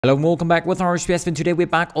Hello and welcome back with RSPS, and today we're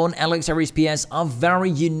back on Elyx RSPS, a very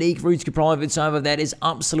unique route to private server that is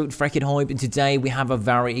absolute freaking hype. And today we have a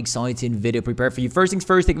very exciting video prepared for you. First things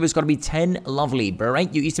first, I think it's got to be 10 lovely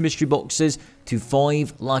brand new Easter mystery boxes to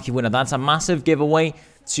 5 lucky winners. That's a massive giveaway.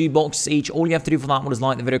 2 boxes each. All you have to do for that one is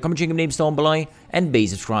like the video, comment, check your names down below, and be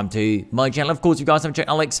subscribed to my channel. Of course, if you guys haven't checked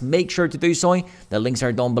Elyx, make sure to do so. The links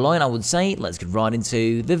are down below, and I would say let's get right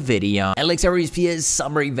into the video. Elyx RSPS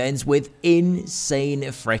summer events with insane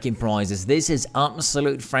freaking prizes. This is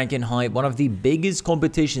absolute freaking hype. One of the biggest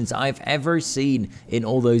competitions I've ever seen in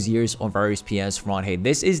all those years of RSPS right here.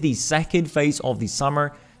 This is the second phase of the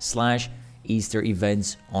summer / Easter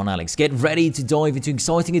events on Elyx. Get ready to dive into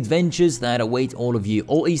exciting adventures that await all of you.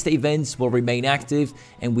 All Easter events will remain active,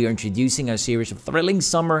 and we are introducing a series of thrilling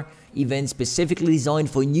summer events specifically designed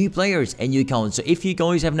for new players and new accounts. So if you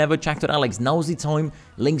guys have never checked out Elyx, now's the time.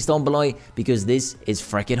 Links down below, because this is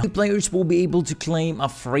freaking. New players will be able to claim a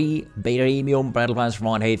free premium Battlepass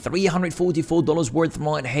right here, $344 worth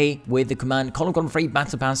right here, with the command free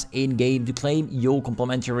Battlepass in game to claim your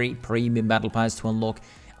complimentary premium Battlepass to unlock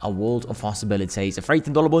a world of possibilities. A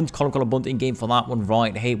 $13 bund, bund in game for that one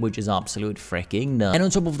right here, which is absolute freaking nuts. And on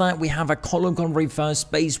top of that, we have a reverse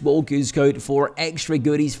space Walkchaos code for extra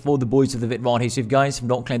goodies for the boys of the vid right here. So if you guys have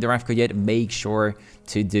not claimed the ref code yet, make sure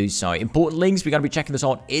to do so. Important links, we're going to be checking this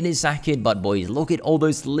out in a second, but boys, look at all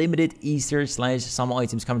those limited Easter / summer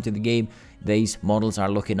items coming to the game. These models are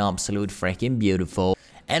looking absolute freaking beautiful.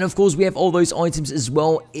 And of course, we have all those items as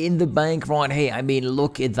well in the bank right here. I mean,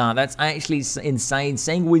 look at that. That's actually insane.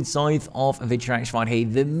 Sanguine Scythe of Vitrax right here.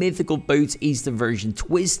 The Mythical Boots Easter version.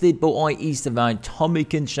 Twisted Bow-Eye Easter van.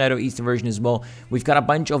 Tomican Shadow Easter version as well. We've got a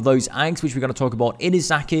bunch of those axe, which we're going to talk about in a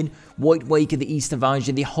second. White Wake of the Easter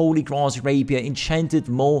version. The Holy Grass Rapier. Enchanted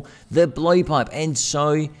Mole. The Blowpipe. And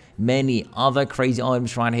so many other crazy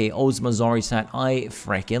items right here. Ozmazari set. I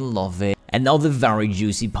freaking love it. And now the very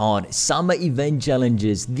juicy part, summer event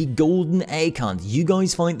challenges, the golden egg hunt. You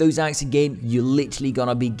guys find those acts in game, you're literally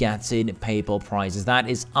gonna be getting PayPal prizes. That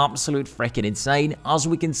is absolute freaking insane. As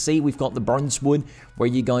we can see, we've got the bronze one, where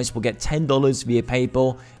you guys will get $10 via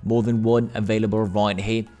PayPal, more than one available right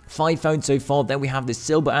here. 5 found so far. Then we have the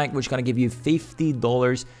silver act, which is gonna give you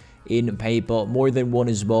 $50 in PayPal, more than one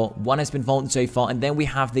as well. One has been found so far, and then we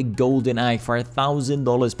have the golden egg for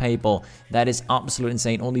 $1,000 PayPal. That is absolutely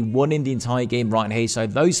insane. Only one in the entire game right here, so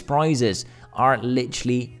those prizes are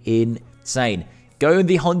literally insane. Go on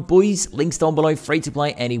the hunt, boys. Links down below, free to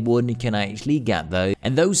play. Anyone can actually get those.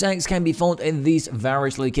 And those eggs can be found in these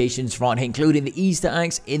various locations right here, including the Easter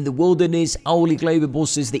eggs in the wilderness, Owly Global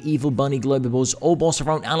Bosses, the Evil Bunny Global Boss, all boss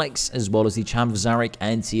around Elyx, as well as the Champ of Zarek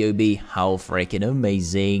and TOB. How freaking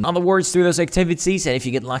amazing. In other words, through those activities, and if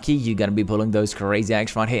you get lucky, you're gonna be pulling those crazy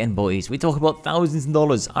eggs right here. And boys, we talk about thousands of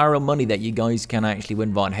dollars, our money that you guys can actually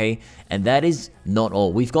win right here. And that is not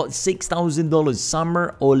all. We've got $6,000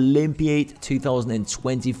 Summer Olympiad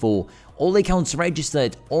 2024. All accounts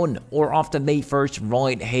registered on or after May 1st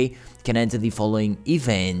right here can enter the following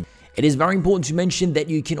event. It is very important to mention that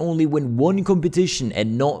you can only win one competition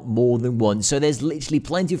and not more than one. So there's literally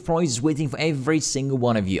plenty of prizes waiting for every single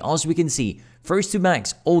one of you. As we can see, first to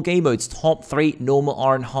max, all game modes, top 3, normal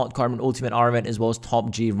Iron, hard carbon, ultimate Iron Man, as well as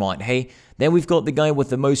top G right here. Then we've got the guy with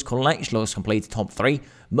the most collections completed, top 3,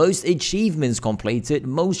 most achievements completed,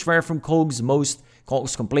 most rare from cogs, most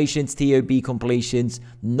cogs completions, TOB completions,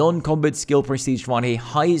 non-combat skill prestige right here,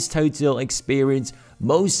 highest total experience,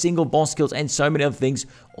 most single boss kills, and so many other things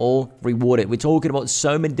all rewarded. We're talking about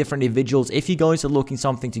so many different individuals. If you guys are looking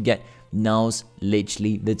something to get, now's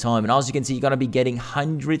literally the time. And as you can see, you're going to be getting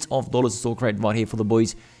hundreds of dollars of store credit right here for the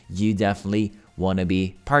boys. You definitely want to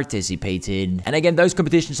be participating. And again, those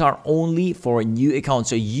competitions are only for a new account.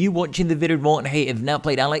 So you watching the video right here, if you've not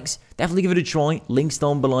played Elyx, definitely give it a try. Links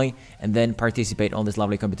down below, and then participate on this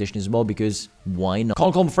lovely competition as well, because why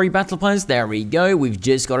not? Free Battle Pass, there we go. We've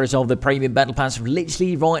just got ourselves the premium Battle Pass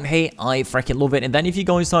literally right here. I freaking love it. And then if you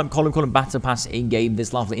guys type Battle Pass in game,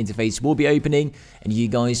 this lovely interface will be opening, and you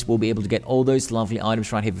guys will be able to get all those lovely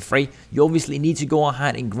items right here for free. You obviously need to go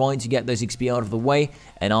ahead and grind to get those XP out of the way,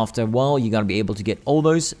 and after a while, you're going to be able to get all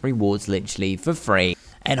those rewards literally for free.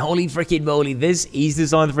 And holy freaking moly, this Easter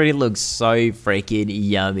design really looks so freaking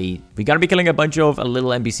yummy. We're gonna be killing a bunch of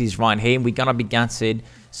little NPCs right here, and we're gonna be getting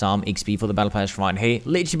some XP for the Battle Pass right here.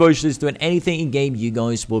 Literally, boys, just doing anything in game, you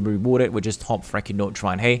guys will be rewarded with just top freaking note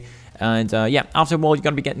right here. And yeah, after a while, you're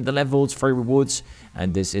gonna be getting the levels, free rewards,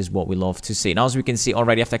 and this is what we love to see. Now, as we can see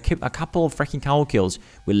already, after a couple of freaking cow kills,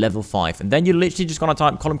 we're level 5. And then you're literally just gonna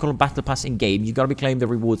type Battle Pass in game. You're gonna be claiming the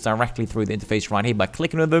rewards directly through the interface right here by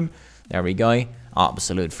clicking on them. There we go.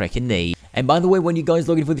 Absolute freaking neat. And by the way, when you guys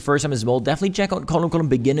looking for the first time as well, definitely check out column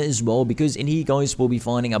beginner as well, because in here you guys will be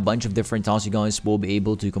finding a bunch of different tasks you guys will be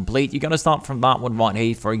able to complete. You're gonna start from that one right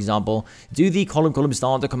here. For example, do the column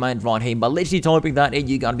starter command right here. By literally typing that in,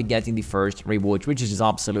 you're gonna be getting the first reward, which is just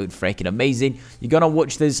absolute freaking amazing. You're gonna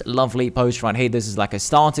watch this lovely post right here. This is like a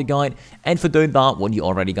starter guide, and for doing that one, you're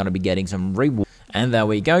already gonna be getting some rewards. And there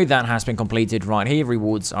we go, that has been completed right here.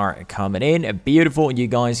 Rewards are coming in, beautiful. You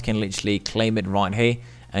guys can literally claim it right here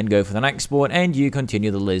and go for the next sport, and you continue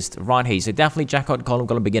the list right here. So definitely check out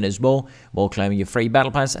column beginner as well, while claiming your free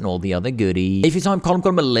battle pass and all the other goodies. If you time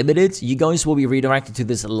column limited, you guys will be redirected to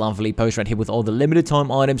this lovely post right here with all the limited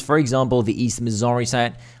time items. For example, the East Missouri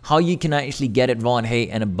set, how you can actually get it right here,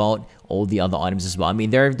 and about all the other items as well. I mean,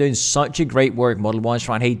 they're doing such a great work model-wise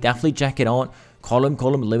right here. Definitely check it out. Column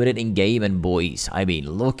limited in game, and boys, I mean,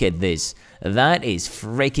 look at this. That is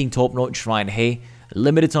freaking top notch right here.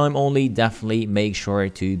 Limited time only, definitely make sure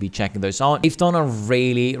to be checking those out. They've done a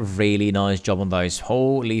really nice job on those.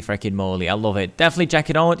 Holy freaking moly, I love it. Definitely check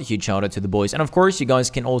it out. Huge shout out to the boys. And of course, you guys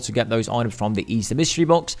can also get those items from the Easter mystery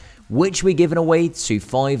box, which we're giving away to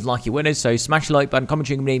 5 lucky winners. So smash the like button, comment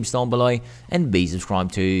your names down below, and be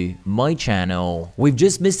subscribed to my channel. We've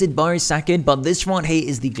just missed it by a second, but this right here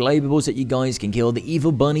is the globables that you guys can kill. The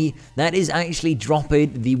evil bunny that is actually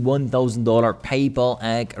dropping the $1,000 PayPal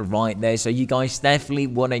egg right there. So you guys definitely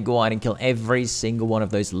want to go out and kill every single one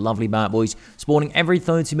of those lovely bad boys, spawning every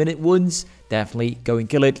 30-minute ones. Definitely go and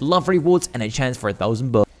kill it. Love rewards and a chance for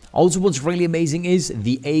 $1,000 bucks. Also, what's really amazing is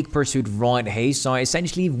the egg pursuit right here. So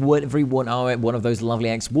essentially, every 1 hour, one of those lovely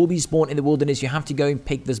eggs will be spawned in the wilderness. You have to go and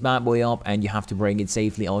pick this bad boy up, and you have to bring it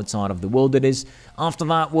safely outside of the wilderness. After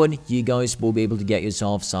that one, you guys will be able to get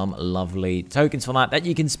yourself some lovely tokens for that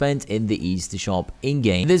you can spend in the Easter shop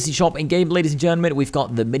in-game. This is the shop in-game, ladies and gentlemen. We've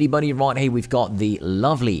got the mini bunny right here. We've got the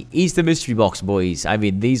lovely Easter mystery box, boys. I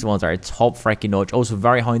mean, these ones are top freaking notch. Also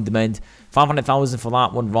very high in demand. 500,000 for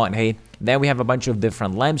that one right here. Then we have a bunch of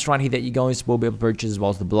different lamps right here that you guys will be able to purchase, as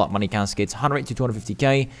well as the blood money caskets, 100 to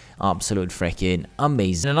 250k. Absolute freaking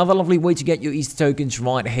amazing. Another lovely way to get your Easter tokens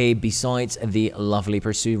right here, besides the lovely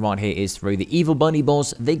pursuit right here, is through the evil bunny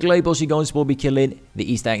boss, the glow boss you guys will be killing, the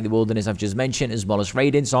Easter egg in the wilderness I've just mentioned, as well as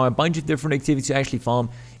raiding. So a bunch of different activities to actually farm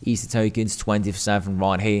Easter tokens 24/7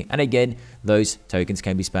 right here. And again, those tokens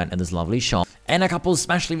can be spent in this lovely shop. And a couple of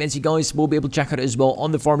special events you guys will be able to check out as well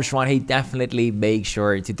on the forums right here. Definitely make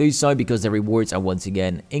sure to do so, because the rewards are once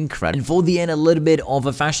again incredible. And for the end, a little bit of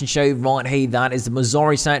a fashion show right here. That is the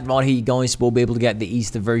Missouri set right here. You guys will be able to get the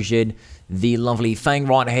Easter version, the lovely fang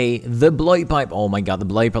right here, the blowpipe. Oh my god, the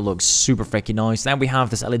blowpipe looks super freaking nice. Then we have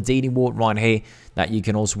this LED ward right here that you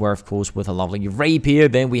can also wear, of course, with a lovely rapier.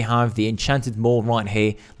 Then we have the enchanted mole right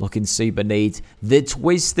here, looking super neat. The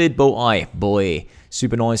twisted bow eye, boy,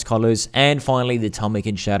 super nice colors. And finally, the Atomic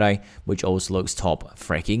and Shadow, which also looks top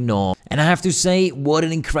freaking notch. And I have to say, what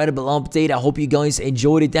an incredible update. I hope you guys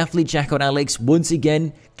enjoyed it. Definitely check out Elyx once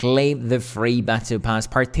again. Claim the free battle pass.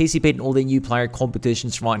 Participate in all the new player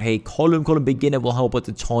competitions right here. Column beginner will help out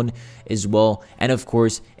a ton as well. And of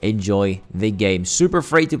course, enjoy the game. Super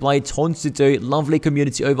free to play, tons to do. Lovely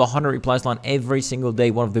community, over 100 replies line every single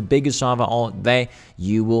day. One of the biggest server out there.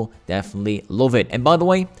 You will definitely love it. And by the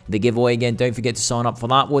way, the giveaway again, don't forget to sign up for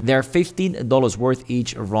that one. They're $15 worth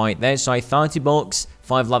each right there. So 30 bucks.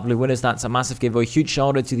 5 lovely winners. That's a massive giveaway. Huge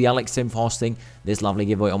shout out to the Elyx team for hosting this lovely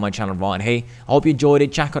giveaway on my channel right here. I hope you enjoyed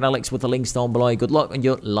it. Check out Elyx with the links down below. Good luck on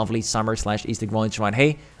your lovely summer/Easter grinds right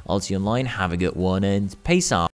here. I'll see you online. Have a good one, and peace out.